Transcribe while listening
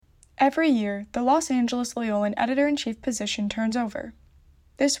Every year, the Los Angeles Loyolan Editor-in-Chief position turns over.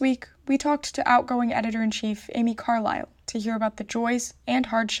 This week, we talked to outgoing Editor-in-Chief Amy Carlyle to hear about the joys and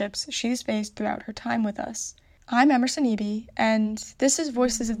hardships she's faced throughout her time with us. I'm Emerson Eby, and this is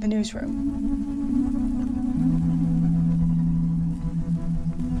Voices of the Newsroom.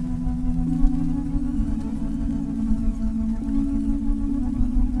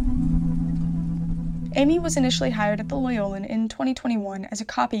 Amy was initially hired at the Loyolan in 2021 as a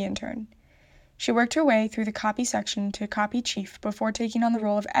copy intern. She worked her way through the copy section to copy chief before taking on the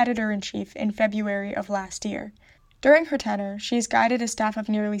role of editor-in-chief in February of last year. During her tenure, she has guided a staff of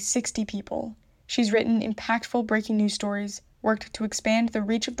nearly 60 people. She's written impactful breaking news stories, worked to expand the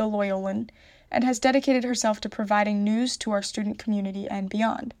reach of the Loyolan, and has dedicated herself to providing news to our student community and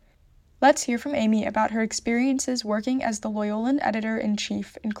beyond. Let's hear from Amy about her experiences working as the Loyolan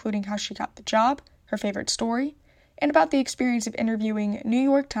editor-in-chief, including how she got the job, her favorite story, and about the experience of interviewing New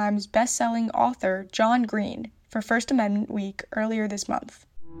York Times bestselling author John Green for First Amendment Week earlier this month.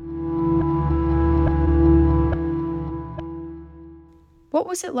 What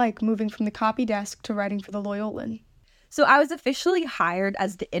was it like moving from the copy desk to writing for the Loyolan? So I was officially hired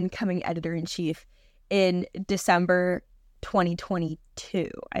as the incoming editor-in-chief in December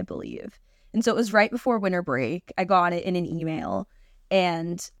 2022, I believe. And so it was right before winter break. I got it in an email,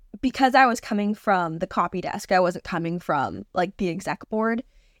 and because I was coming from the copy desk, I wasn't coming from like the exec board,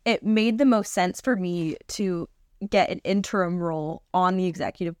 it made the most sense for me to get an interim role on the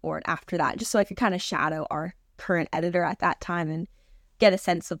executive board after that, just so I could kind of shadow our current editor at that time and get a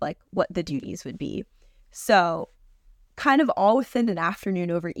sense of like what the duties would be. So kind of all within an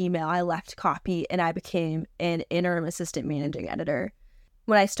afternoon over email, I left copy and I became an interim assistant managing editor.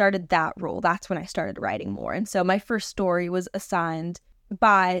 When I started that role, that's when I started writing more. And so my first story was assigned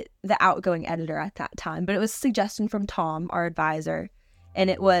by the outgoing editor at that time, but it was a suggestion from Tom, our advisor, and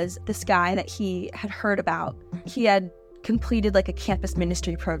it was this guy that he had heard about. He had completed like a campus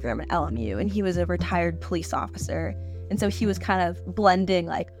ministry program at LMU, and he was a retired police officer, and so he was kind of blending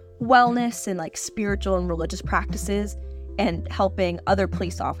like wellness and like spiritual and religious practices and helping other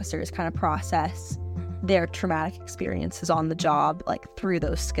police officers kind of process their traumatic experiences on the job, like through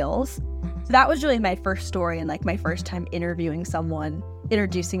those skills. So that was really my first story and like my first time interviewing someone,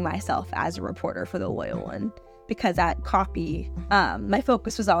 introducing myself as a reporter for the Loyolan, because at copy, my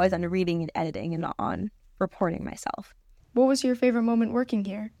focus was always on reading and editing and not on reporting myself. What was your favorite moment working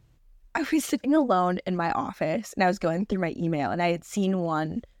here? I was sitting alone in my office and I was going through my email and I had seen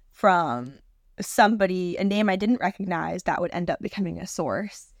one from somebody, a name I didn't recognize that would end up becoming a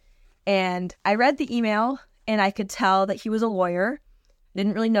source. And I read the email and I could tell that he was a lawyer.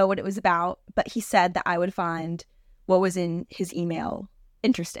 Didn't really know what it was about, but he said that I would find what was in his email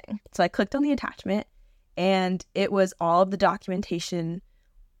interesting. So I clicked on the attachment and it was all of the documentation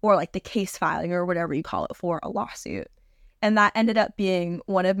or like the case filing or whatever you call it for a lawsuit. And that ended up being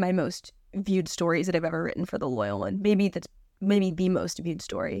one of my most viewed stories that I've ever written for the Loyolan. Maybe the most viewed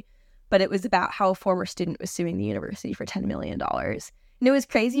story. But it was about how a former student was suing the university for $10 million. And it was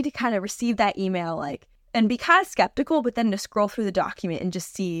crazy to kind of receive that email, like, and be kind of skeptical, but then to scroll through the document and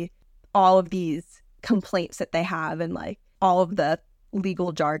just see all of these complaints that they have and like all of the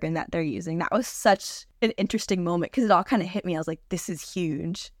legal jargon that they're using. That was such an interesting moment because it all kind of hit me. I was like, this is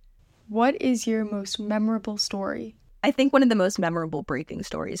huge. What is your most memorable story? I think one of the most memorable breaking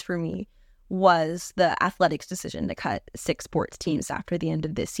stories for me was the athletics decision to cut 6 sports teams after the end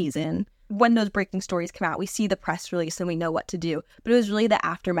of this season. When those breaking stories come out, we see the press release and we know what to do. But it was really the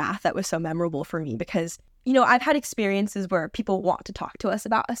aftermath that was so memorable for me because, you know, I've had experiences where people want to talk to us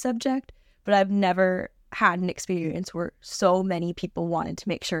about a subject, but I've never had an experience where so many people wanted to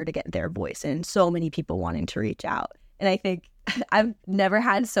make sure to get their voice in, so many people wanting to reach out. And I think I've never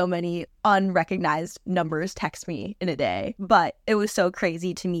had so many unrecognized numbers text me in a day, but it was so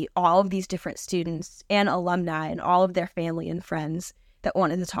crazy to meet all of these different students and alumni and all of their family and friends that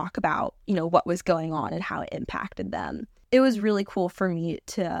wanted to talk about, you know, what was going on and how it impacted them. It was really cool for me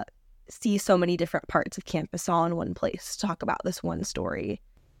to see so many different parts of campus all in one place to talk about this one story.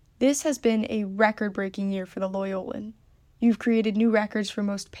 This has been a record-breaking year for the Loyolan. You've created new records for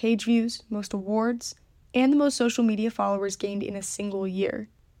most page views, most awards, and the most social media followers gained in a single year.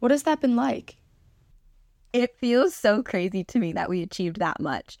 What has that been like? It feels so crazy to me that we achieved that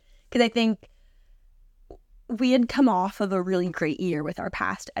much, because I think we had come off of a really great year with our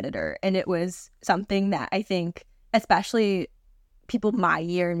past editor, and it was something that I think, especially people my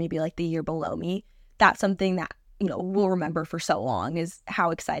year and maybe like the year below me, that's something that, you know, we'll remember for so long is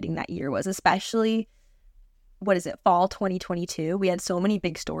how exciting that year was, especially, fall 2022. We had so many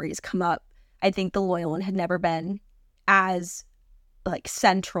big stories come up. I think the Loyolan had never been as like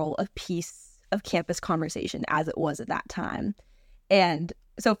central a piece of campus conversation as it was at that time. And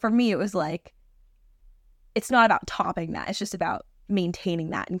so for me, it was like, it's not about topping that. It's just about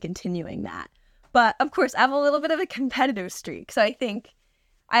maintaining that and continuing that. But of course, I have a little bit of a competitive streak. So I think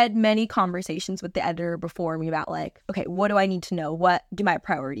I had many conversations with the editor before me about like, okay, what do I need to know? What do my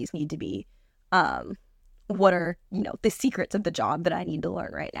priorities need to be? What are, the secrets of the job that I need to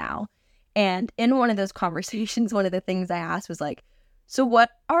learn right now? And in one of those conversations, one of the things I asked was like, so what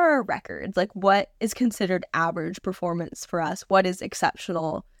are our records? Like, what is considered average performance for us? What is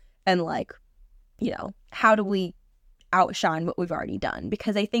exceptional? And like, how do we outshine what we've already done?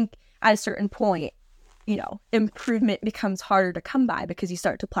 Because I think at a certain point, improvement becomes harder to come by because you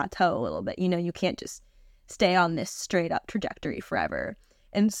start to plateau a little bit. You can't just stay on this straight up trajectory forever.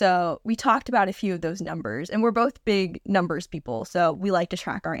 And so we talked about a few of those numbers, and we're both big numbers people. So we like to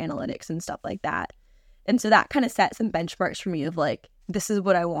track our analytics and stuff like that. And so that kind of set some benchmarks for me of like, this is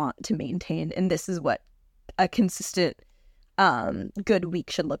what I want to maintain. And this is what a consistent, good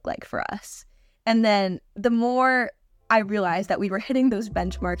week should look like for us. And then the more I realized that we were hitting those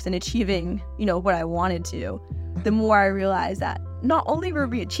benchmarks and achieving, what I wanted to, the more I realized that not only were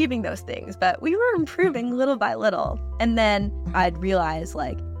we achieving those things, but we were improving little by little. And then I'd realize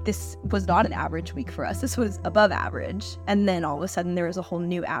like, this was not an average week for us. This was above average. And then all of a sudden there was a whole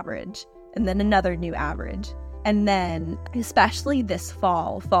new average, and then another new average. And then especially this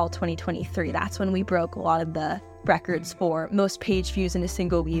fall 2023, that's when we broke a lot of the records for most page views in a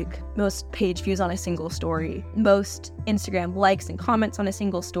single week, most page views on a single story, most Instagram likes and comments on a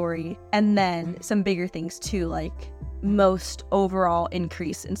single story, and then some bigger things too, like most overall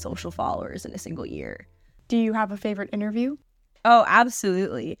increase in social followers in a single year. Do you have a favorite interview? Oh,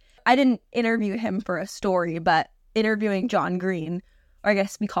 absolutely. I didn't interview him for a story, but interviewing John Green, or I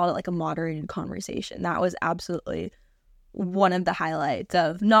guess we called it like a moderated conversation, that was absolutely one of the highlights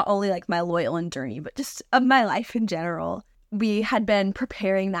of not only like my Loyolan journey, but just of my life in general. We had been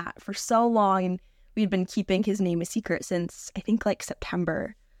preparing that for so long, and we'd been keeping his name a secret since I think like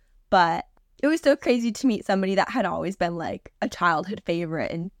September. But it was so crazy to meet somebody that had always been like a childhood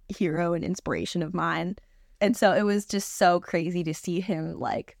favorite and hero and inspiration of mine. And so it was just so crazy to see him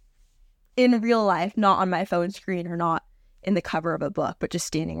like in real life, not on my phone screen or not in the cover of a book, but just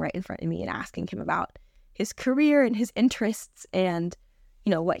standing right in front of me and asking him about his career and his interests and,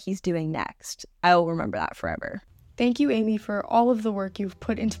 what he's doing next. I will remember that forever. Thank you, Amy, for all of the work you've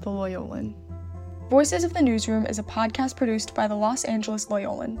put into the Loyolan. Voices of the Newsroom is a podcast produced by the Los Angeles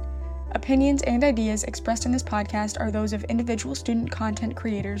Loyolan. Opinions and ideas expressed in this podcast are those of individual student content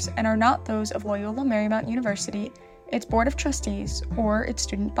creators and are not those of Loyola Marymount University, its Board of Trustees, or its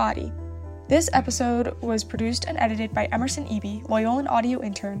student body. This episode was produced and edited by Emerson Eby, Loyolan audio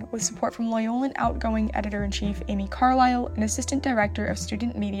intern, with support from Loyolan outgoing Editor-in-Chief Amy Carlyle and Assistant Director of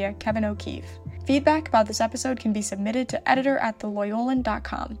Student Media Kevin O'Keefe. Feedback about this episode can be submitted to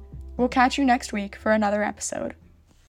editor@theloyolan.com. We'll catch you next week for another episode.